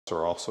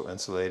boast are also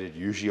insulated.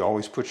 Usually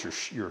always put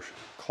your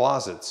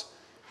closets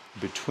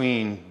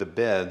between the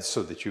beds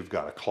so that you've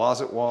got a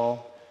closet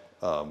wall,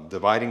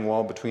 dividing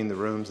wall between the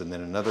rooms, and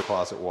then another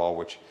closet wall,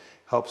 which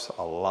helps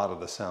a lot of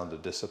the sound to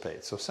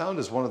dissipate. So sound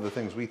is one of the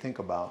things we think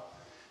about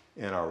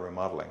in our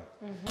remodeling.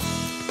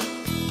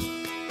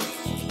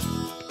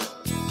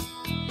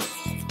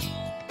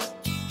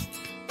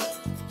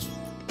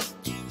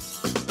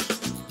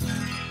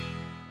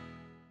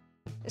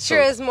 It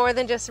sure is more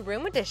than just a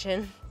room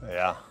addition.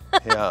 Yeah,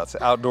 yeah, it's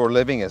outdoor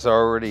living is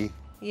already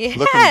Yes.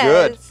 looking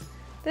good.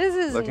 This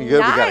is Looking good.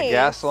 nice. We got a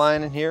gas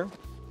line in here.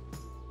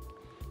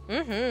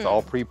 It's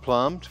all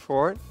pre-plumbed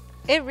for it.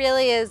 It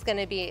really is going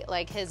to be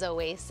like his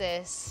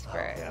oasis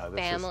for yeah, this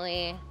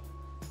family.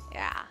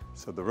 Yeah.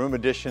 So the room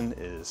addition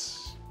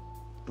is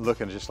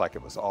looking just like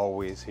it was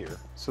always here.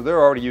 So they're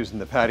already using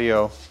the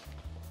patio,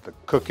 the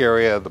cook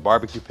area, the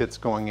barbecue pits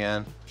going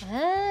in,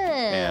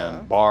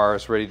 and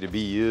bars ready to be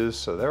used.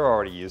 So they're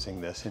already using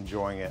this,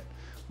 enjoying it.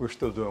 We're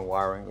still doing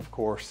wiring, of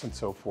course, and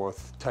so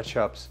forth,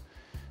 touch-ups.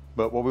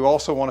 But what we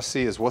also want to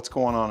see is what's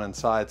going on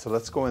inside. So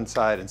let's go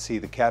inside and see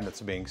the cabinets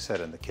being set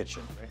in the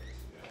kitchen.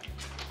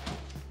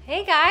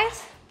 Hey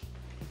guys.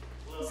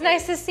 It's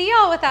nice to see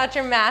y'all without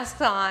your masks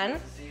on.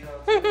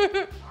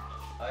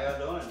 How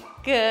y'all doing?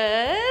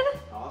 Good.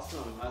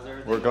 Awesome. How's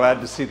everything? We're glad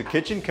to see the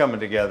kitchen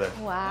coming together.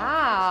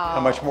 Wow. How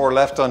much more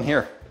left on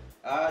here?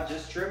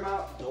 Just trim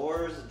out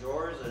doors,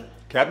 drawers, and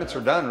Cabinets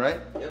are done, right?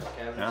 yep,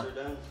 cabinets are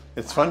done.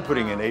 It's fun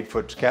putting in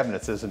 8-foot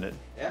cabinets, isn't it?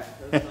 Yeah,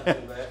 that's not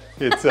too bad.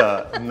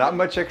 It's not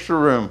much extra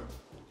room.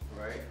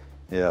 Right.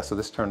 Yeah, so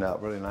this turned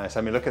out really nice.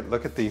 I mean, look at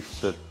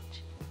the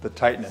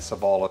tightness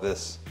of all of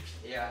this.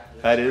 Yeah.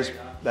 That looks is great,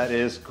 huh? that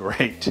is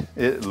great.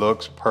 It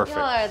looks perfect.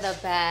 Y'all are the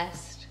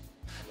best.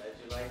 Glad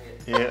you like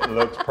it. It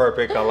looks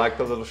perfect. I like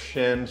the little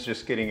shims,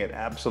 just getting it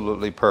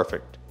absolutely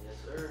perfect. Yes,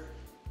 sir.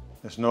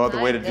 There's no other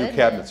My way to do goodness.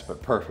 cabinets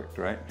but perfect,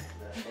 right?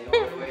 That's the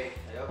only way.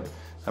 Yep.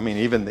 I mean,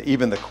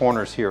 even the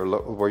corners here,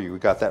 look where you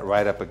got that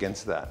right up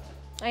against that.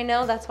 I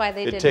know, that's why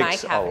they It did my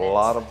takes a cabinets.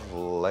 lot of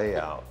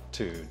layout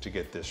to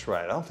get this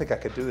right. I don't think I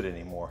could do it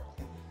anymore.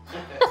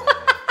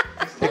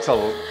 Takes a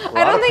lot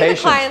I don't of think patience,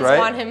 the clients right?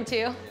 want him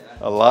to.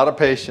 A lot of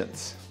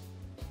patience.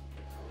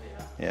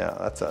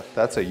 Yeah,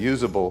 that's a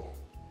usable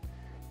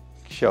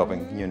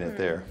shelving unit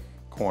there,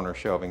 corner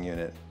shelving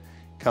unit.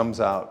 Came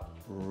out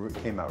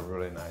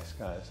really nice,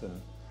 guys,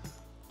 and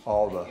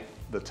all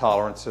the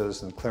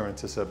tolerances and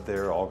clearances up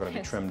there are all going to be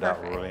It's trimmed out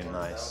perfect. really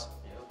nice.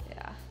 Yep.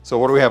 Yeah. So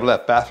what do we have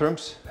left?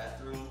 Bathrooms,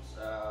 Bathrooms,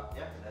 yeah,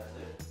 that's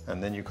it.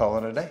 and then you call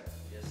it a day.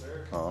 Yes,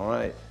 sir. All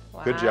right,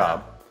 good Wow.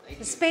 job.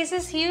 The space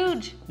is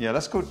huge. Yeah,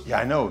 let's go. Yeah,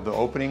 I know the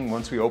opening.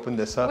 Once we open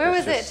this up, Where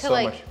it's was it? just To so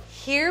like much.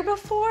 here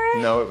before?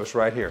 No, it was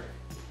right here.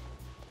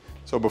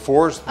 So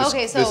before this,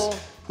 Okay, so-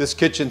 this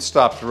kitchen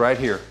stopped right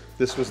here.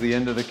 This was the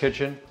end of the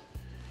kitchen,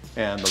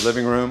 and the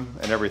living room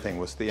and everything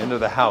was the end of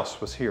the house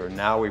was here.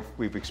 Now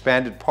we've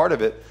expanded part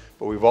of it,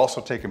 but we've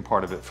also taken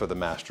part of it for the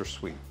master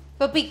suite.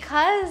 But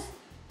because,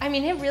 I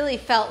mean, it really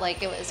felt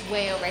like it was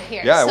way over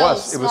here. Yeah, it so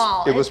was.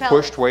 Small. It was felt-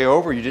 pushed way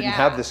over. You didn't Yeah.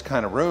 have this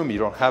kind of room. You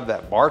don't have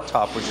that bar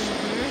top,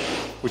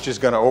 which is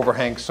going to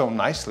overhang so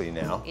nicely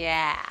now.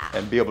 Yeah.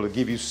 And be able to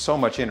give you so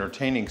much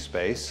entertaining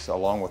space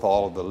along with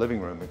all of the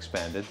living room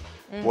expanded.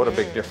 What a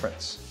big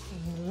difference.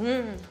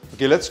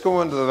 Okay, let's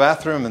go into the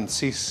bathroom and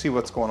see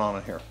what's going on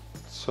in here.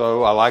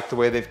 So I like the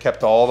way they've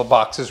kept all the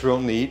boxes real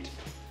neat,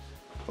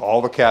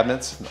 all the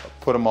cabinets,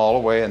 put them all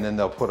away, and then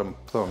they'll put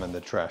them in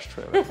the trash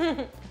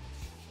trailer.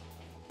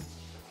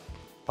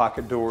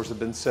 Pocket doors have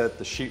been set,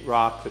 the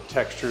sheetrock, the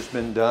texture's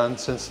been done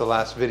since the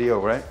last video,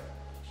 right?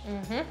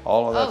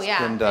 All of that's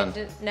been done.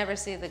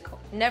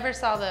 Never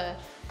saw the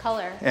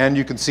color. And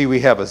you can see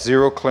we have a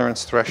 0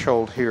 clearance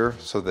threshold here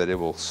so that it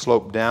will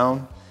slope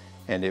down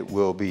and it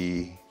will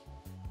be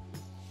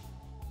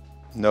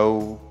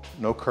no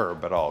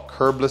curb at all.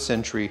 Curbless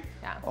entry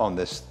Yeah. on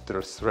this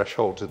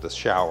threshold to the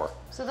shower.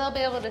 So they'll be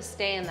able to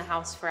stay in the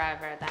house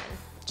forever then.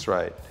 That's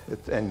right.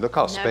 And look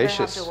how Never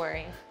spacious. have to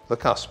worry.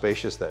 Look how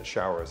spacious that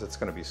shower is. It's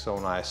going to be so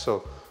nice.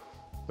 So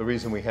the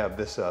reason we have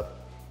this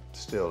up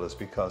still is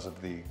because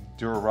of the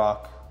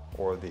Durarock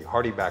or the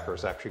Hardy backer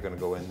is actually going to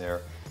go in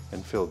there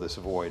and fill this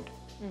void.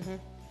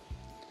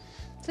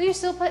 So you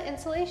still put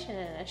insulation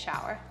in a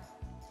shower?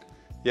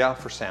 Yeah,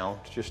 for sound,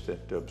 just to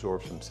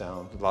absorb some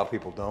sound. A lot of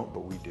people don't,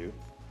 but we do.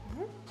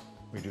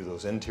 We do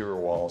those interior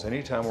walls.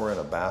 Anytime we're in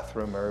a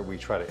bathroom area, we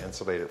try to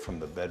insulate it from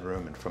the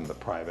bedroom and from the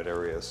private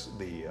areas,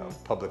 the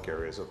public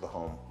areas of the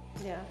home.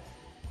 Yeah.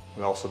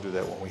 We also do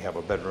that when we have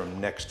a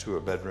bedroom next to a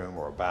bedroom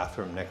or a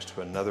bathroom next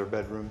to another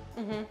bedroom.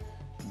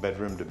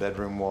 Bedroom to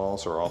bedroom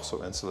walls are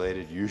also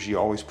insulated. Usually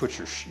always put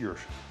your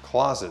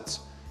closets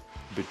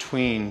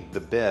between the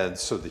beds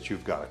so that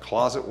you've got a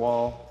closet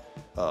wall,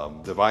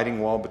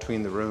 dividing wall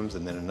between the rooms,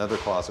 and then another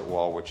closet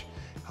wall, which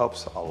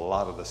helps a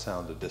lot of the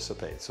sound to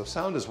dissipate. So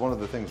sound is one of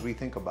the things we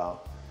think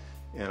about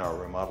in our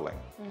remodeling.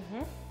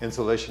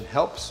 Insulation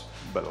helps,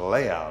 but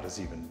layout is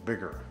even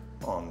bigger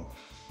on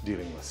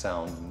dealing with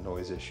sound and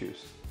noise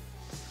issues.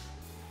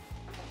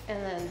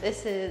 And then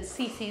this is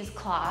Cece's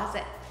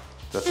closet.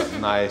 That's a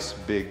nice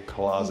big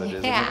closet,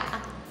 isn't it?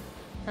 Yeah,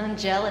 I'm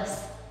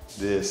jealous.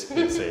 This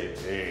is a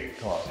big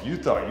closet. You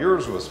thought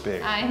yours was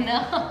big. I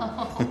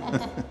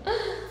know.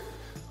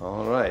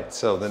 All right,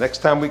 so the next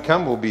time we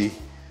come, we'll be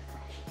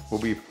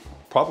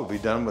probably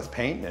done with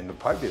paint, and it'll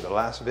probably be the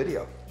last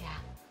video. Yeah.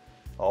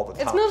 All the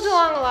tops. It's moved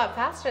along a lot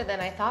faster than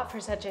I thought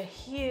for such a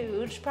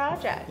huge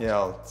project.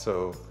 Yeah,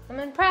 so I'm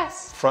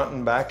impressed. front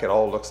and back, it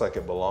all looks like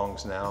it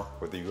belongs now,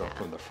 whether you go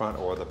from the front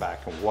or the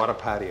back. And what a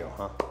patio,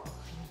 huh?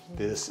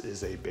 This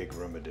is a big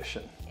room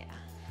addition. Yeah.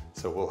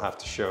 So we'll have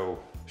to show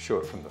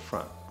it from the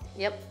front.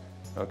 Yep.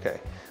 Okay,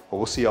 well,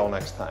 we'll see y'all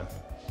next time.